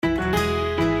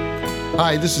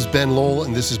Hi, this is Ben Lowell,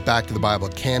 and this is Back to the Bible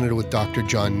Canada with Dr.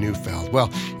 John Neufeld. Well,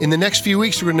 in the next few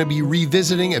weeks, we're going to be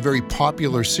revisiting a very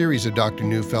popular series of Dr.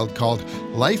 Neufeld called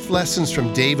Life Lessons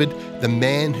from David, the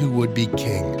Man Who Would Be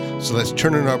King. So let's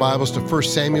turn in our Bibles to 1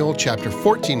 Samuel chapter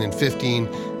 14 and 15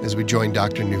 as we join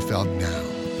Dr. Neufeld now.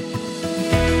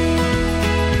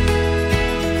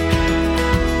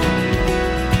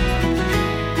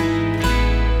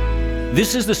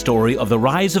 This is the story of the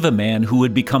rise of a man who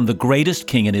would become the greatest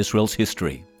king in Israel's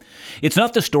history. It's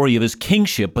not the story of his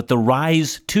kingship, but the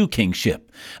rise to kingship,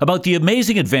 about the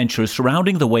amazing adventures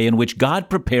surrounding the way in which God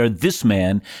prepared this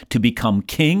man to become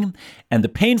king and the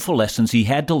painful lessons he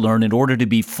had to learn in order to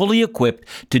be fully equipped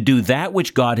to do that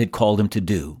which God had called him to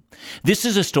do. This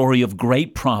is a story of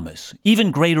great promise, even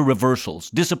greater reversals,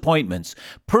 disappointments,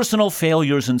 personal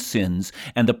failures and sins,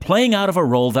 and the playing out of a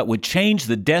role that would change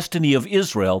the destiny of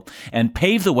Israel and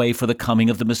pave the way for the coming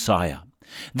of the Messiah.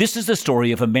 This is the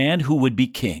story of a man who would be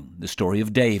king, the story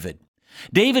of David.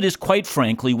 David is quite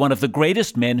frankly one of the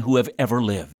greatest men who have ever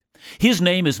lived. His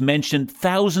name is mentioned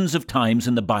thousands of times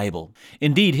in the Bible.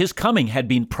 Indeed, his coming had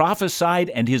been prophesied,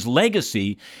 and his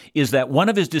legacy is that one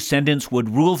of his descendants would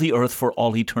rule the earth for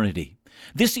all eternity.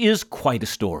 This is quite a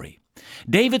story.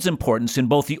 David's importance in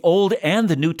both the Old and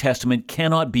the New Testament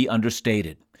cannot be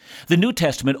understated. The New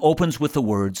Testament opens with the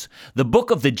words, "The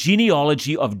book of the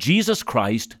genealogy of Jesus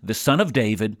Christ, the son of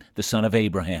David, the son of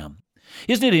Abraham."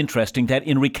 Isn't it interesting that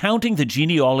in recounting the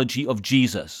genealogy of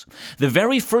Jesus, the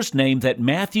very first name that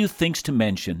Matthew thinks to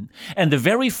mention, and the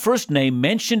very first name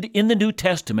mentioned in the New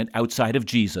Testament outside of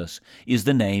Jesus, is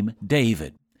the name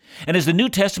David? And as the New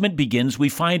Testament begins, we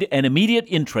find an immediate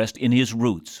interest in his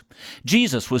roots.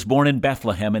 Jesus was born in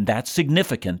Bethlehem, and that's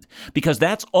significant because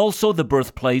that's also the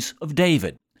birthplace of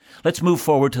David. Let's move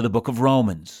forward to the book of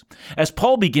Romans. As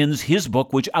Paul begins his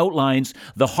book, which outlines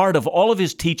the heart of all of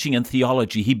his teaching and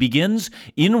theology, he begins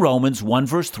in Romans 1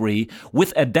 verse 3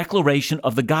 with a declaration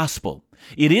of the gospel.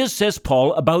 It is, says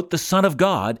Paul, about the Son of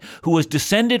God who was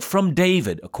descended from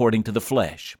David according to the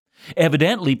flesh.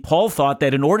 Evidently, Paul thought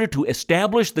that in order to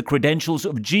establish the credentials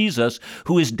of Jesus,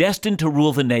 who is destined to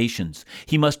rule the nations,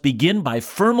 he must begin by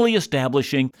firmly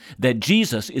establishing that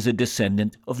Jesus is a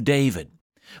descendant of David.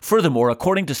 Furthermore,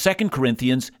 according to 2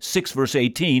 Corinthians 6 verse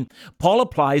 18, Paul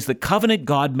applies the covenant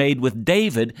God made with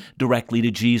David directly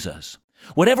to Jesus.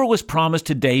 Whatever was promised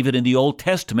to David in the Old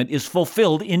Testament is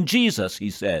fulfilled in Jesus, he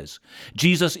says.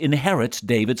 Jesus inherits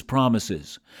David's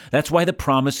promises. That's why the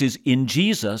promises in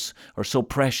Jesus are so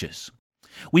precious.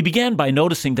 We began by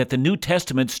noticing that the New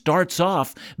Testament starts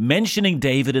off mentioning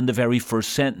David in the very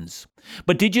first sentence.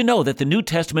 But did you know that the New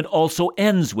Testament also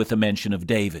ends with a mention of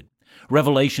David?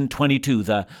 Revelation 22,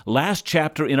 the last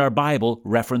chapter in our Bible,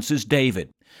 references David.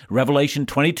 Revelation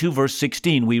 22, verse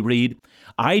 16, we read,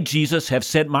 "I, Jesus, have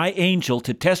sent my angel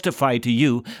to testify to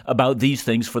you about these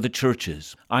things for the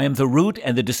churches. I am the root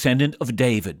and the descendant of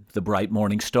David, the bright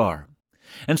morning star."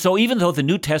 And so even though the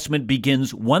New Testament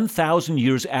begins 1,000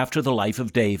 years after the life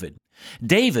of David,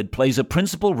 David plays a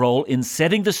principal role in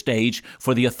setting the stage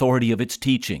for the authority of its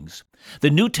teachings.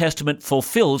 The New Testament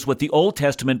fulfills what the Old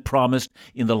Testament promised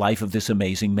in the life of this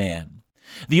amazing man.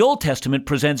 The Old Testament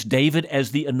presents David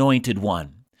as the anointed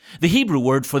one. The Hebrew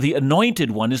word for the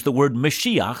anointed one is the word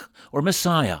Mashiach, or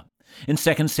Messiah. In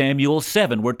 2 Samuel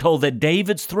 7, we're told that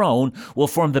David's throne will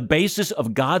form the basis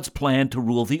of God's plan to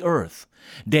rule the earth.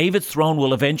 David's throne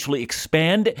will eventually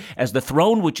expand as the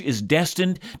throne which is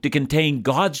destined to contain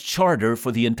God's charter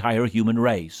for the entire human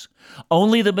race.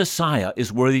 Only the Messiah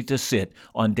is worthy to sit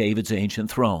on David's ancient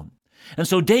throne. And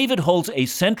so David holds a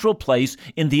central place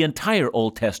in the entire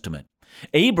Old Testament.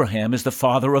 Abraham is the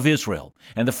father of Israel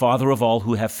and the father of all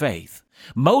who have faith.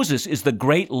 Moses is the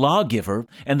great lawgiver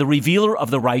and the revealer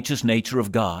of the righteous nature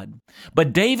of God.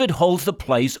 But David holds the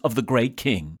place of the great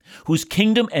king, whose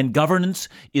kingdom and governance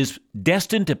is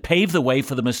destined to pave the way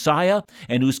for the Messiah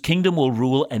and whose kingdom will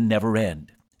rule and never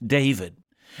end. David,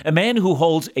 a man who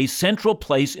holds a central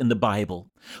place in the Bible,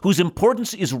 whose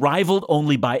importance is rivaled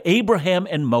only by Abraham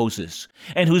and Moses,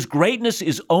 and whose greatness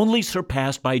is only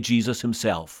surpassed by Jesus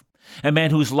himself. A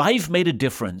man whose life made a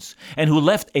difference and who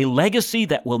left a legacy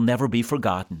that will never be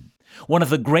forgotten. One of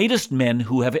the greatest men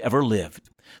who have ever lived.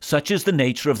 Such is the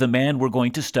nature of the man we're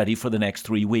going to study for the next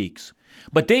 3 weeks.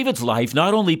 But David's life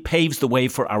not only paves the way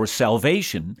for our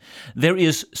salvation, there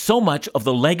is so much of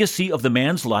the legacy of the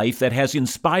man's life that has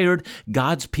inspired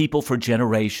God's people for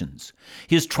generations.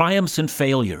 His triumphs and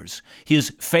failures,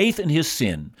 his faith and his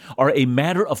sin are a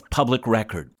matter of public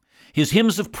record. His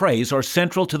hymns of praise are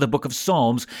central to the book of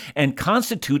Psalms and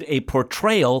constitute a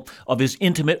portrayal of his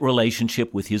intimate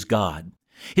relationship with his God.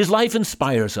 His life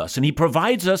inspires us, and he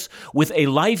provides us with a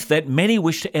life that many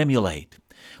wish to emulate.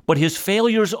 But his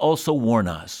failures also warn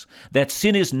us that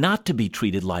sin is not to be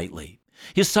treated lightly.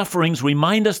 His sufferings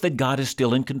remind us that God is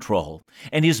still in control,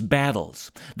 and his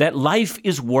battles, that life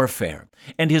is warfare,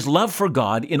 and his love for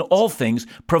God in all things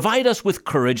provide us with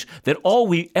courage that all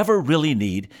we ever really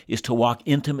need is to walk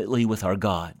intimately with our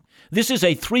God. This is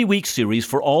a 3-week series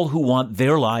for all who want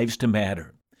their lives to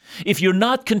matter. If you're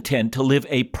not content to live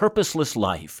a purposeless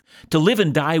life, to live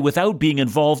and die without being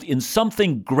involved in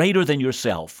something greater than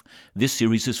yourself, this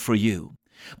series is for you.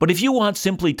 But if you want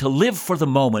simply to live for the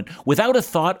moment without a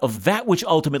thought of that which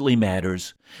ultimately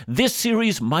matters, this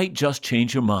series might just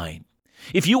change your mind.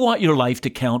 If you want your life to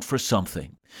count for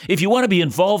something, if you want to be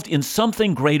involved in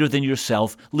something greater than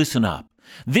yourself, listen up.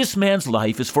 This man's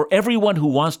life is for everyone who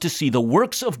wants to see the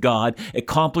works of God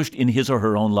accomplished in his or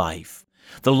her own life.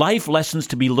 The life lessons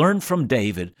to be learned from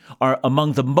David are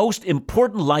among the most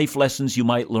important life lessons you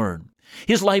might learn.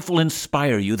 His life will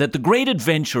inspire you that the great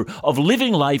adventure of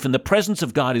living life in the presence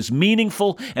of God is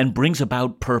meaningful and brings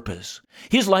about purpose.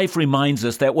 His life reminds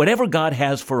us that whatever God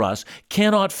has for us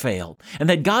cannot fail, and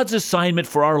that God's assignment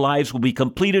for our lives will be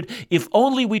completed if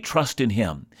only we trust in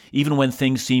him, even when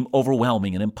things seem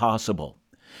overwhelming and impossible.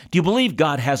 Do you believe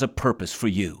God has a purpose for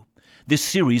you? This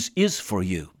series is for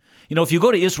you. If you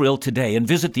go to Israel today and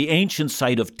visit the ancient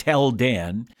site of Tel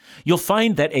Dan, you'll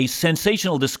find that a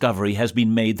sensational discovery has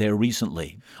been made there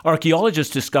recently.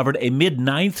 Archaeologists discovered a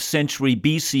mid-9th century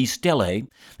BC stele,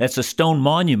 that's a stone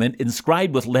monument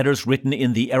inscribed with letters written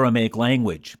in the Aramaic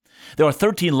language. There are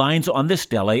 13 lines on this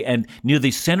stele, and near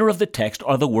the center of the text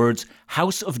are the words,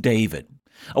 House of David.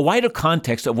 A wider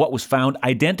context of what was found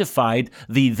identified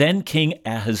the then King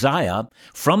Ahaziah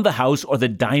from the house or the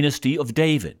dynasty of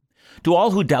David. To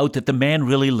all who doubt that the man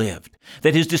really lived,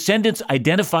 that his descendants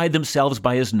identified themselves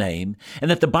by his name, and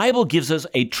that the Bible gives us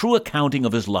a true accounting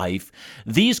of his life,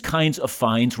 these kinds of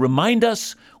finds remind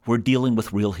us we're dealing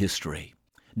with real history.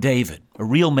 David, a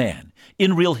real man,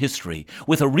 in real history,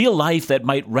 with a real life that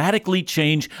might radically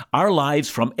change our lives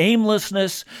from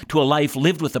aimlessness to a life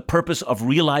lived with the purpose of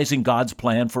realizing God's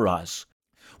plan for us.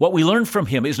 What we learn from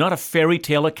him is not a fairy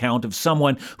tale account of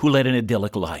someone who led an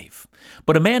idyllic life,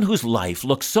 but a man whose life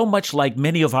looks so much like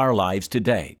many of our lives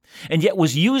today, and yet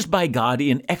was used by God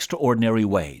in extraordinary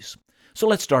ways. So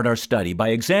let's start our study by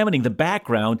examining the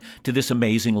background to this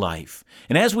amazing life.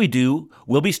 And as we do,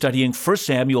 we'll be studying 1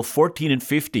 Samuel 14 and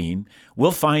 15.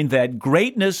 We'll find that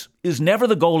greatness is never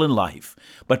the goal in life,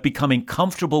 but becoming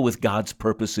comfortable with God's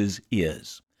purposes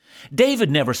is.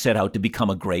 David never set out to become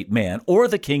a great man or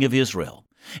the king of Israel.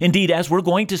 Indeed, as we're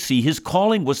going to see, his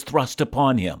calling was thrust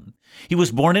upon him. He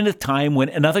was born in a time when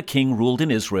another king ruled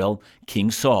in Israel, King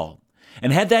Saul.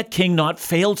 And had that king not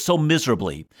failed so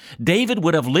miserably, David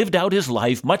would have lived out his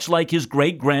life much like his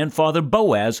great-grandfather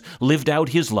Boaz lived out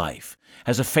his life,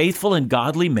 as a faithful and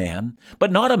godly man,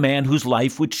 but not a man whose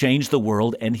life would change the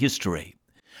world and history.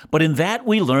 But in that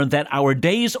we learn that our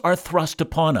days are thrust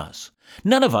upon us.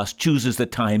 None of us chooses the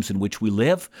times in which we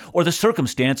live or the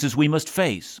circumstances we must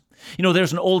face.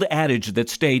 There's an old adage that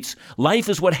states, life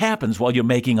is what happens while you're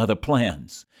making other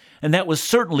plans. And that was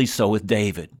certainly so with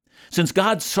David. Since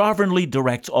God sovereignly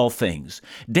directs all things,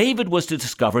 David was to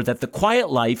discover that the quiet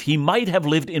life he might have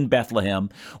lived in Bethlehem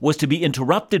was to be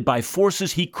interrupted by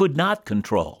forces he could not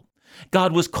control.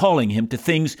 God was calling him to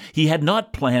things he had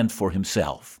not planned for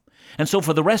himself. And so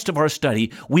for the rest of our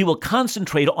study, we will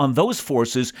concentrate on those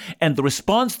forces and the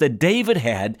response that David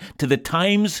had to the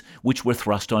times which were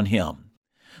thrust on him.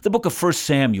 The book of 1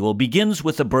 Samuel begins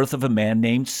with the birth of a man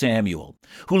named Samuel,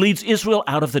 who leads Israel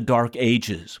out of the dark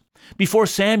ages. Before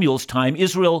Samuel's time,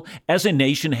 Israel as a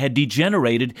nation had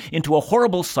degenerated into a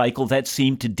horrible cycle that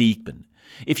seemed to deepen.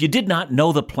 If you did not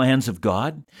know the plans of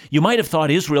God, you might have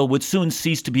thought Israel would soon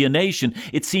cease to be a nation.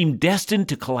 It seemed destined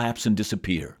to collapse and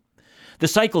disappear. The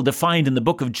cycle defined in the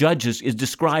book of Judges is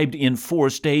described in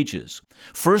 4 stages.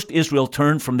 First, Israel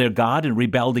turned from their God and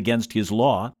rebelled against his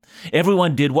law.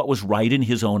 Everyone did what was right in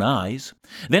his own eyes.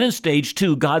 Then in stage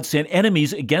 2, God sent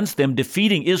enemies against them,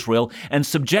 defeating Israel and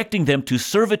subjecting them to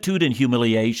servitude and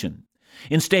humiliation.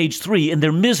 In stage 3, in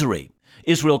their misery,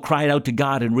 Israel cried out to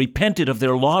God and repented of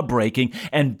their law-breaking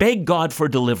and begged God for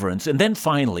deliverance. And then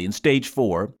finally, in stage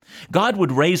 4, God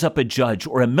would raise up a judge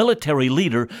or a military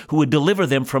leader who would deliver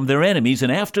them from their enemies.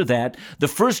 And after that, the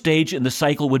first stage in the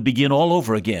cycle would begin all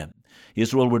over again.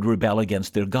 Israel would rebel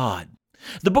against their God.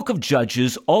 The book of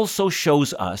Judges also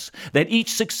shows us that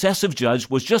each successive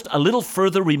judge was just a little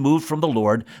further removed from the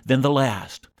Lord than the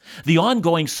last. The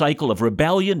ongoing cycle of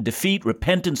rebellion, defeat,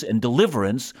 repentance, and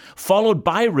deliverance, followed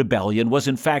by rebellion, was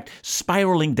in fact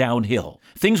spiraling downhill.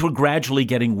 Things were gradually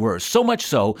getting worse, so much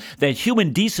so that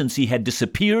human decency had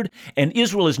disappeared, and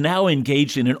Israel is now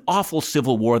engaged in an awful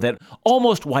civil war that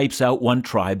almost wipes out one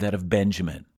tribe, that of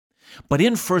Benjamin. But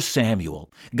in 1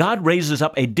 Samuel, God raises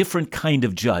up a different kind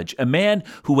of judge, a man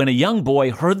who, when a young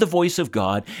boy, heard the voice of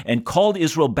God and called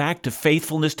Israel back to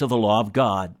faithfulness to the law of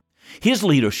God. His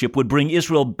leadership would bring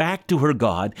Israel back to her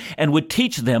God and would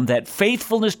teach them that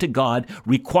faithfulness to God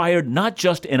required not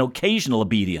just an occasional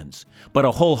obedience, but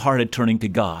a wholehearted turning to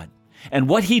God. And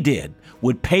what he did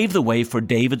would pave the way for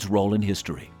David's role in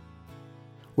history.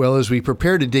 Well, as we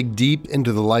prepare to dig deep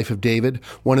into the life of David,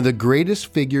 one of the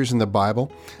greatest figures in the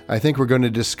Bible, I think we're going to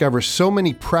discover so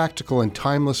many practical and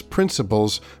timeless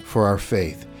principles for our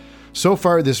faith. So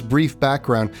far, this brief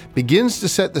background begins to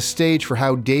set the stage for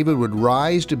how David would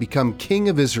rise to become king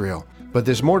of Israel. But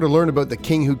there's more to learn about the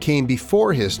king who came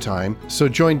before his time, so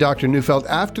join Dr. Neufeld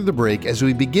after the break as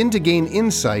we begin to gain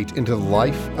insight into the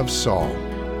life of Saul.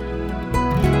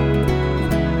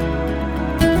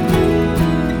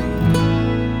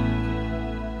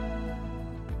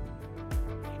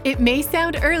 It may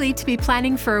sound early to be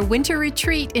planning for a winter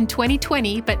retreat in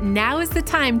 2020, but now is the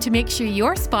time to make sure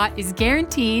your spot is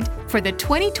guaranteed for the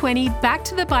 2020 Back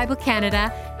to the Bible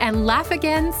Canada and Laugh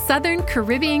Again Southern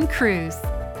Caribbean Cruise.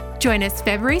 Join us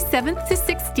February 7th to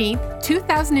 16th,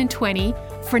 2020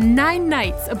 for 9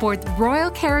 nights aboard the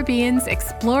Royal Caribbean's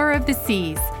Explorer of the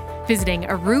Seas, visiting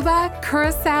Aruba,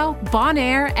 Curacao,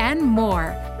 Bonaire, and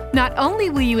more. Not only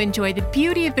will you enjoy the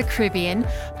beauty of the Caribbean,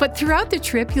 but throughout the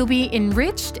trip you'll be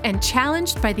enriched and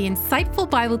challenged by the insightful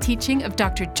Bible teaching of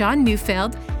Dr. John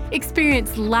Neufeld,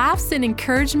 experience laughs and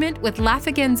encouragement with Laugh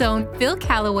Again's own Phil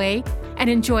Callaway, and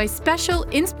enjoy special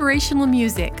inspirational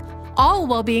music, all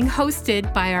while being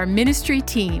hosted by our ministry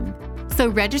team. So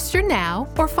register now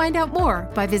or find out more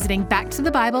by visiting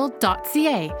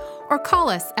backtothebible.ca or call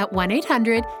us at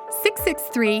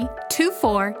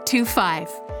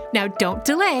 1-800-663-2425. Now don't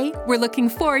delay, we're looking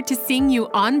forward to seeing you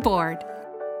on board.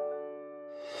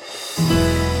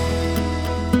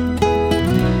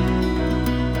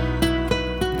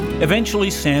 Eventually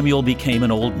Samuel became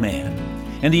an old man,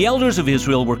 and the elders of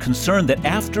Israel were concerned that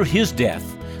after his death,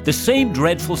 the same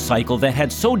dreadful cycle that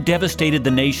had so devastated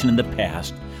the nation in the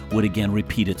past would again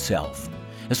repeat itself.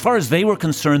 As far as they were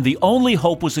concerned, the only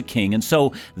hope was a king, and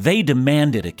so they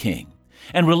demanded a king.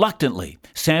 And reluctantly,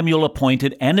 Samuel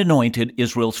appointed and anointed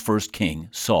Israel's first king,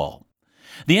 Saul.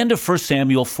 The end of 1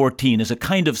 Samuel 14 is a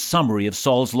kind of summary of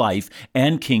Saul's life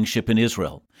and kingship in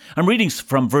Israel. I'm reading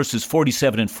from verses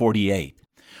 47 and 48.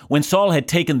 When Saul had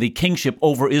taken the kingship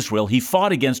over Israel, he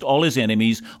fought against all his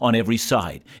enemies on every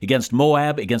side, against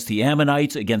Moab, against the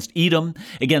Ammonites, against Edom,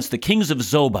 against the kings of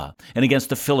Zobah, and against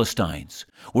the Philistines.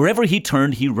 Wherever he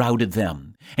turned, he routed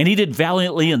them. And he did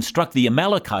valiantly and struck the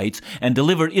Amalekites and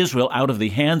delivered Israel out of the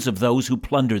hands of those who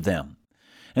plundered them.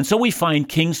 And so we find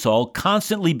King Saul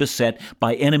constantly beset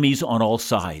by enemies on all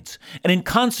sides. And in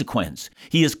consequence,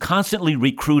 he is constantly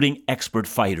recruiting expert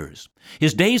fighters.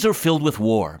 His days are filled with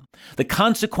war. The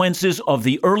consequences of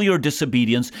the earlier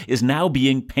disobedience is now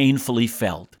being painfully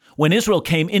felt. When Israel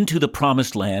came into the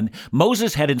Promised Land,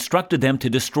 Moses had instructed them to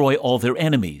destroy all their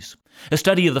enemies. A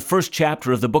study of the first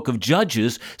chapter of the book of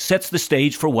Judges sets the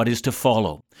stage for what is to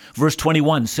follow. Verse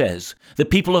 21 says, "The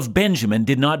people of Benjamin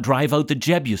did not drive out the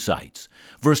Jebusites."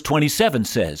 Verse 27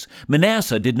 says,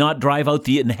 "Manasseh did not drive out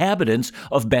the inhabitants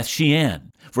of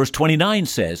Beth-shean." Verse 29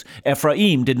 says,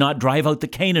 "Ephraim did not drive out the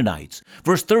Canaanites."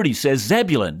 Verse 30 says,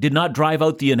 "Zebulun did not drive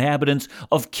out the inhabitants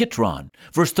of Kitron."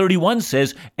 Verse 31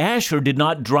 says, "Asher did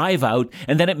not drive out,"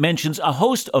 and then it mentions a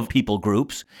host of people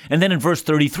groups. And then in verse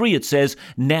 33 it says,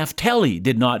 "Naphtali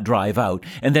did not drive out,"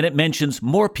 and then it mentions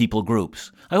more people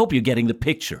groups. I hope you're getting the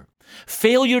picture.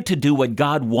 Failure to do what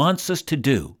God wants us to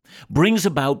do brings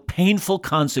about painful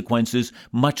consequences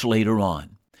much later on.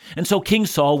 And so King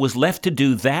Saul was left to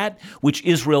do that which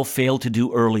Israel failed to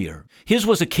do earlier. His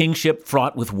was a kingship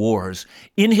fraught with wars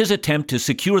in his attempt to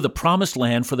secure the promised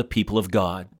land for the people of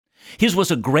God. His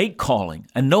was a great calling,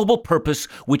 a noble purpose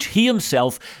which he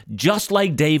himself, just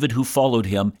like David who followed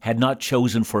him, had not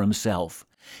chosen for himself.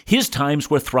 His times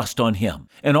were thrust on him,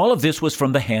 and all of this was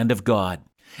from the hand of God.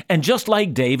 And just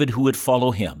like David who would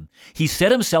follow him, he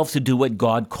set himself to do what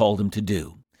God called him to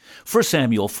do. 1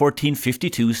 Samuel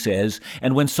 14:52 says,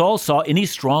 "And when Saul saw any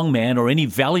strong man or any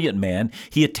valiant man,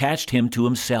 he attached him to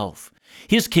himself."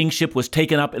 His kingship was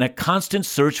taken up in a constant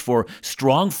search for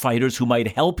strong fighters who might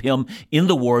help him in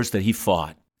the wars that he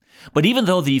fought. But even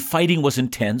though the fighting was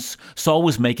intense, Saul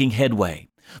was making headway.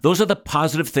 Those are the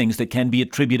positive things that can be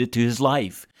attributed to his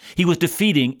life. He was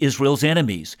defeating Israel's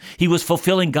enemies. He was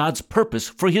fulfilling God's purpose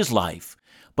for his life.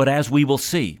 But as we will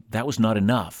see, that was not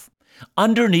enough.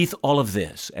 Underneath all of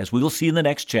this, as we will see in the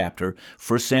next chapter,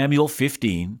 1 Samuel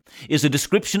 15, is a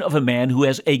description of a man who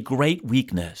has a great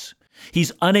weakness.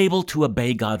 He's unable to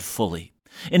obey God fully.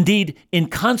 Indeed, in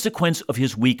consequence of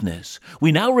his weakness,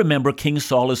 we now remember King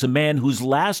Saul as a man whose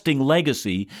lasting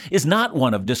legacy is not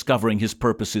one of discovering his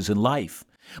purposes in life,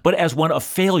 but as one of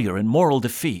failure and moral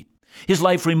defeat. His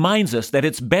life reminds us that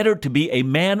it's better to be a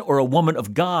man or a woman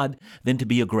of God than to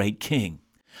be a great king.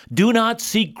 Do not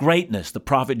seek greatness, the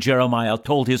prophet Jeremiah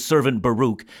told his servant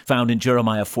Baruch, found in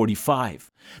Jeremiah 45.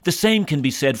 The same can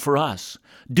be said for us.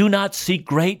 Do not seek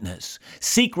greatness.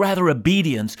 Seek rather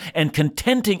obedience and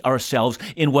contenting ourselves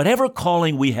in whatever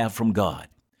calling we have from God.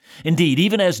 Indeed,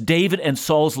 even as David and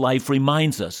Saul's life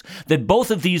reminds us that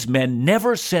both of these men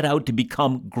never set out to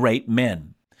become great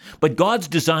men, but God's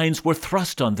designs were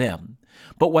thrust on them.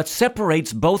 But what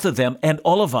separates both of them and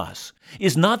all of us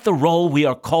is not the role we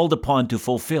are called upon to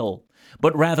fulfill,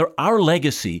 but rather our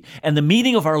legacy and the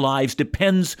meaning of our lives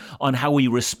depends on how we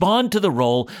respond to the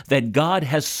role that God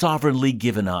has sovereignly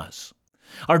given us.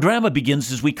 Our drama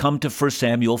begins as we come to 1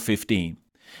 Samuel 15.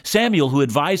 Samuel, who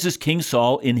advises King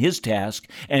Saul in his task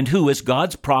and who, as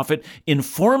God's prophet,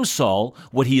 informs Saul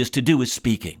what he is to do, is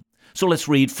speaking. So let's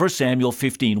read 1 Samuel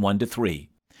 15, 1-3.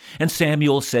 And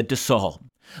Samuel said to Saul,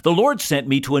 "The Lord sent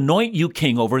me to anoint you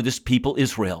king over this people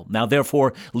Israel. Now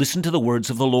therefore listen to the words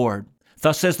of the Lord.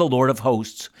 Thus says the Lord of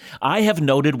hosts, I have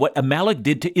noted what Amalek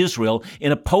did to Israel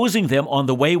in opposing them on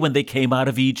the way when they came out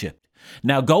of Egypt.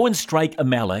 Now go and strike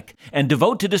Amalek and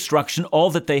devote to destruction all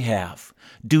that they have.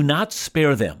 Do not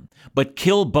spare them, but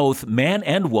kill both man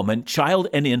and woman, child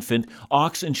and infant,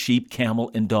 ox and sheep,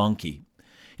 camel and donkey."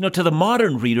 To the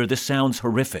modern reader, this sounds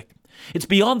horrific. It's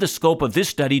beyond the scope of this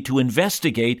study to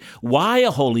investigate why a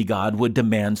holy God would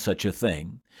demand such a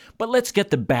thing. But let's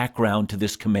get the background to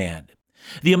this command.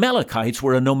 The Amalekites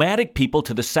were a nomadic people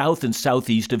to the south and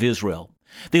southeast of Israel.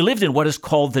 They lived in what is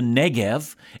called the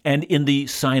Negev and in the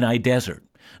Sinai Desert.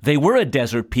 They were a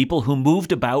desert people who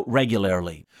moved about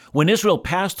regularly. When Israel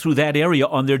passed through that area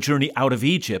on their journey out of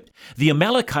Egypt, the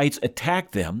Amalekites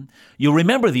attacked them. You'll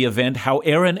remember the event, how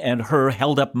Aaron and Hur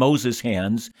held up Moses'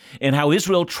 hands and how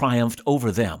Israel triumphed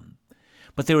over them.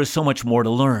 But there is so much more to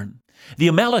learn. The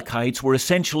Amalekites were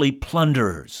essentially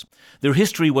plunderers. Their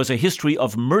history was a history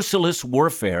of merciless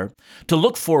warfare to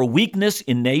look for weakness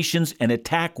in nations and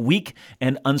attack weak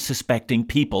and unsuspecting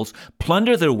peoples,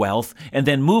 plunder their wealth, and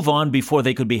then move on before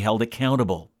they could be held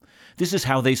accountable. This is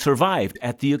how they survived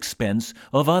at the expense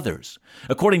of others.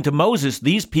 According to Moses,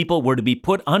 these people were to be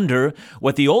put under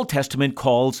what the Old Testament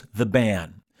calls the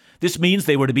ban. This means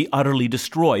they were to be utterly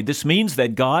destroyed. This means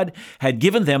that God had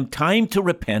given them time to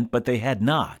repent, but they had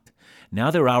not. Now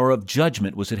their hour of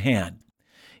judgment was at hand.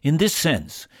 In this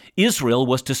sense, Israel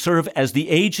was to serve as the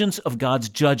agents of God's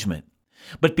judgment.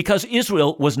 But because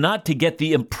Israel was not to get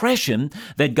the impression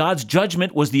that God's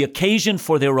judgment was the occasion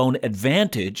for their own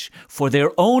advantage, for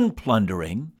their own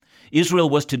plundering, Israel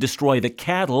was to destroy the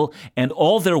cattle and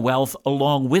all their wealth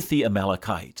along with the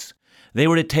Amalekites. They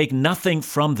were to take nothing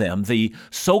from them. The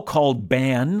so-called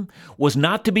ban was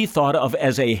not to be thought of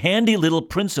as a handy little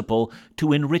principle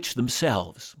to enrich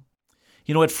themselves.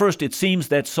 At first it seems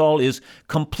that Saul is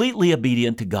completely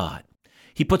obedient to God.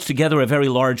 He puts together a very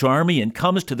large army and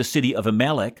comes to the city of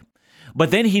Amalek.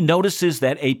 But then he notices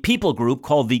that a people group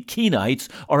called the Kenites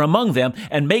are among them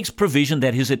and makes provision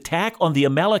that his attack on the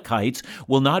Amalekites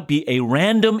will not be a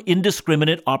random,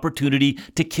 indiscriminate opportunity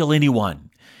to kill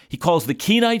anyone. He calls the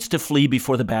Kenites to flee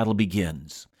before the battle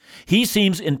begins. He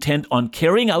seems intent on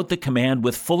carrying out the command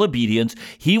with full obedience.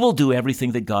 He will do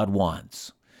everything that God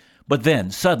wants. But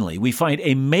then, suddenly, we find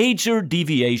a major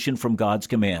deviation from God's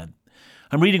command.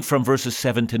 I'm reading from verses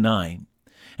 7-9.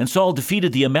 And Saul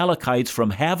defeated the Amalekites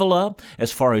from Havilah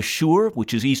as far as Shur,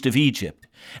 which is east of Egypt.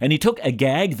 And he took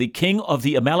Agag, the king of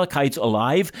the Amalekites,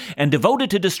 alive, and devoted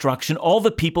to destruction all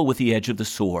the people with the edge of the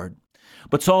sword.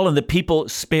 But Saul and the people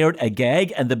spared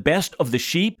Agag and the best of the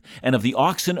sheep and of the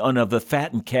oxen and of the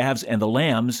fattened calves and the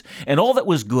lambs and all that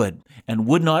was good, and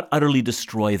would not utterly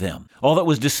destroy them. All that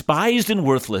was despised and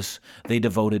worthless they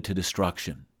devoted to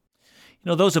destruction.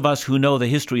 Those of us who know the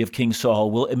history of King Saul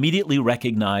will immediately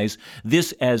recognize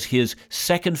this as his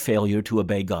second failure to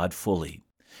obey God fully.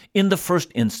 In the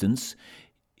first instance,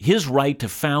 his right to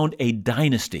found a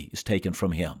dynasty is taken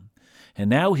from him. And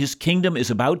now his kingdom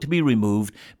is about to be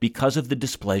removed because of the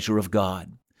displeasure of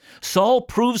God. Saul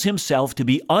proves himself to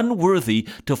be unworthy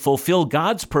to fulfill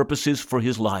God's purposes for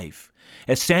his life.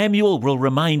 As Samuel will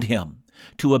remind him,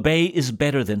 To obey is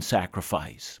better than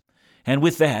sacrifice. And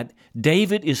with that,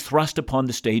 David is thrust upon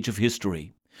the stage of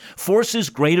history. Forces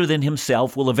greater than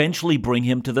himself will eventually bring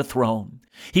him to the throne.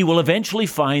 He will eventually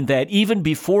find that even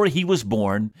before he was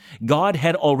born, God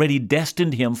had already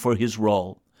destined him for his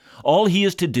role. All he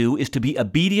is to do is to be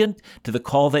obedient to the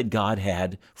call that God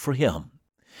had for him.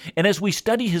 And as we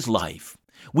study his life,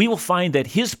 we will find that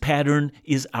his pattern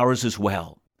is ours as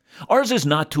well. Ours is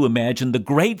not to imagine the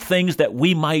great things that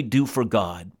we might do for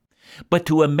God, but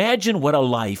to imagine what a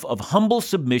life of humble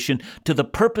submission to the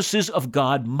purposes of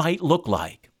God might look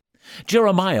like.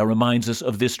 Jeremiah reminds us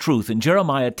of this truth. In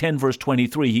Jeremiah 10, verse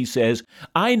 23, he says,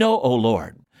 "I know, O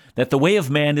Lord, that the way of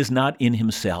man is not in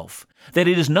himself, that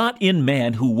it is not in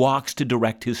man who walks to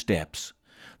direct his steps.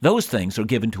 Those things are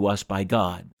given to us by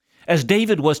God." As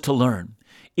David was to learn,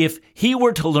 if he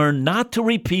were to learn not to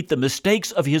repeat the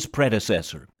mistakes of his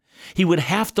predecessor, he would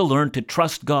have to learn to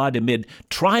trust God amid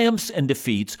triumphs and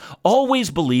defeats, always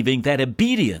believing that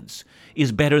obedience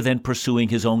is better than pursuing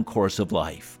his own course of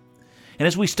life. And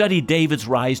as we study David's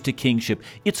rise to kingship,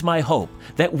 it's my hope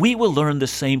that we will learn the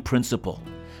same principle.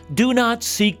 Do not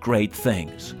seek great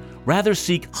things. Rather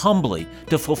seek humbly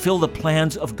to fulfill the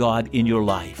plans of God in your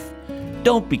life.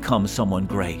 Don't become someone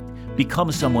great.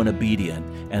 Become someone obedient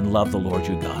and love the Lord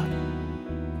your God.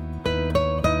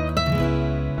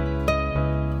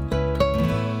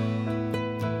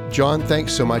 John,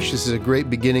 thanks so much. This is a great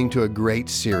beginning to a great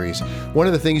series. One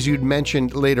of the things you'd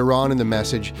mentioned later on in the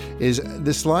message is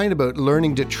this line about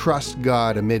learning to trust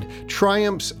God amid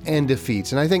triumphs and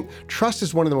defeats. And I think trust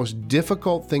is one of the most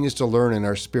difficult things to learn in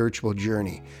our spiritual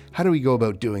journey. How do we go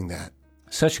about doing that?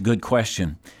 Such a good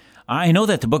question. I know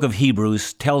that the book of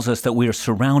Hebrews tells us that we are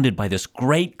surrounded by this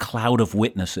great cloud of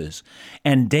witnesses,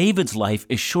 and David's life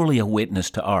is surely a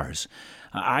witness to ours.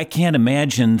 I can't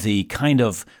imagine the kind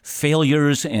of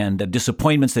failures and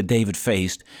disappointments that David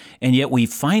faced, and yet we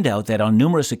find out that on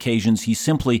numerous occasions he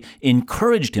simply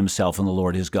encouraged himself in the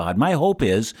Lord his God. My hope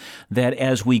is that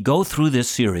as we go through this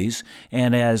series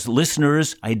and as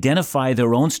listeners identify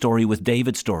their own story with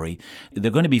David's story,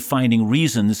 they're going to be finding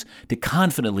reasons to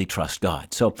confidently trust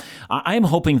God. So I'm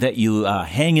hoping that you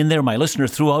hang in there, my listener,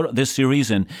 throughout this series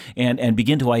and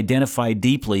begin to identify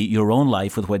deeply your own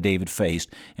life with what David faced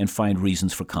and find reasons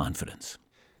for confidence.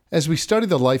 As we study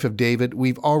the life of David,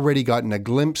 we've already gotten a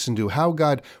glimpse into how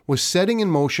God was setting in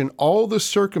motion all the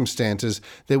circumstances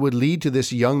that would lead to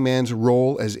this young man's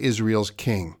role as Israel's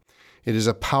king. It is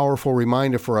a powerful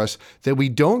reminder for us that we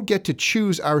don't get to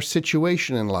choose our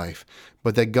situation in life,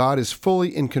 but that God is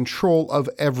fully in control of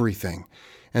everything.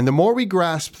 And the more we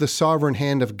grasp the sovereign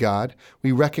hand of God,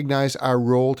 we recognize our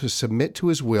role to submit to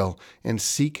His will and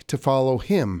seek to follow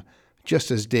Him, just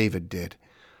as David did.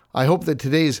 I hope that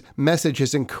today's message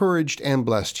has encouraged and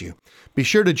blessed you. Be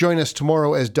sure to join us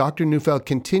tomorrow as Dr. Neufeld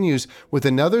continues with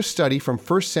another study from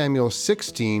 1 Samuel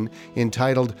 16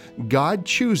 entitled, God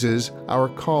Chooses Our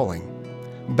Calling.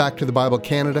 Back to the Bible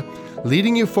Canada,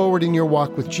 leading you forward in your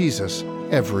walk with Jesus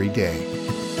every day.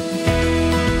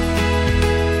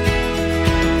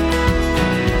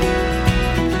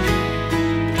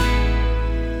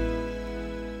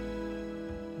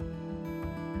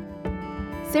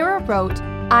 Sarah wrote,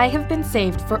 "I have been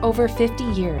saved for over 50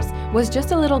 years, was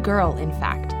just a little girl, in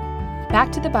fact.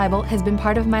 Back to the Bible has been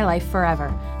part of my life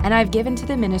forever, and I've given to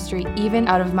the ministry even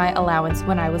out of my allowance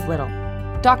when I was little.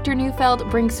 Dr. Neufeld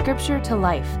brings scripture to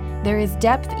life. There is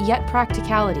depth yet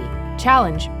practicality,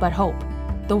 challenge but hope.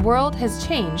 The world has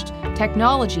changed,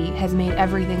 technology has made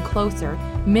everything closer,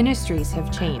 ministries have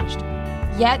changed.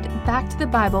 Yet, Back to the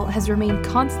Bible has remained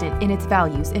constant in its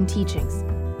values and teachings.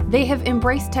 They have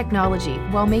embraced technology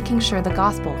while making sure the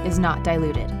gospel is not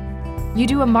diluted. You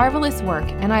do a marvelous work,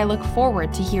 and I look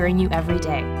forward to hearing you every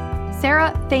day."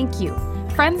 Sarah, thank you.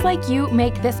 Friends like you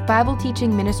make this Bible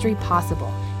teaching ministry possible.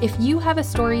 If you have a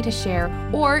story to share,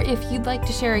 or if you'd like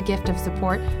to share a gift of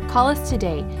support, call us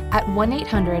today at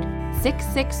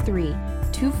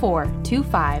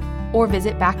 1-800-663-2425 or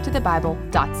visit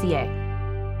backtothebible.ca.